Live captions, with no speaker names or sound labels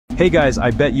Hey guys, I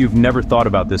bet you've never thought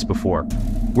about this before.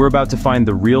 We're about to find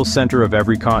the real center of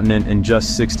every continent in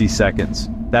just 60 seconds.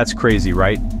 That's crazy,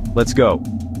 right? Let's go.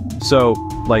 So,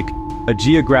 a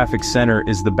geographic center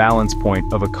is the balance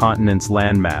point of a continent's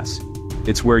landmass.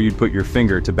 It's where you'd put your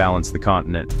finger to balance the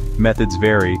continent. Methods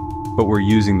vary, but we're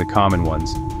using the common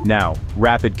ones. Now,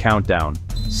 rapid countdown.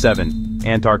 7.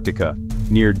 Antarctica,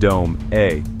 near Dome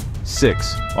A.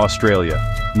 6.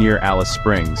 Australia, near Alice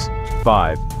Springs.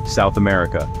 5. South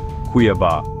America,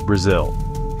 Cuiabá, Brazil.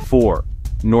 4.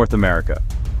 North America,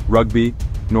 Rugby,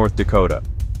 North Dakota.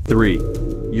 3.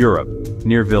 Europe,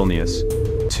 near Vilnius.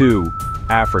 2.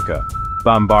 Africa,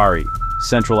 Bambari,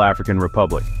 Central African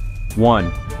Republic.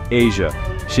 1. Asia,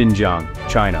 Xinjiang,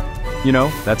 China. You know,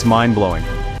 that's mind-blowing.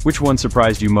 Which one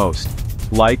surprised you most?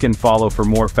 Like and follow for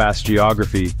more fast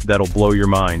geography that'll blow your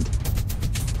mind.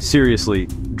 Seriously,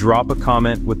 drop a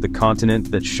comment with the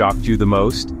continent that shocked you the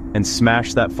most, and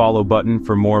smash that follow button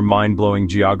for more mind-blowing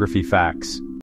geography facts.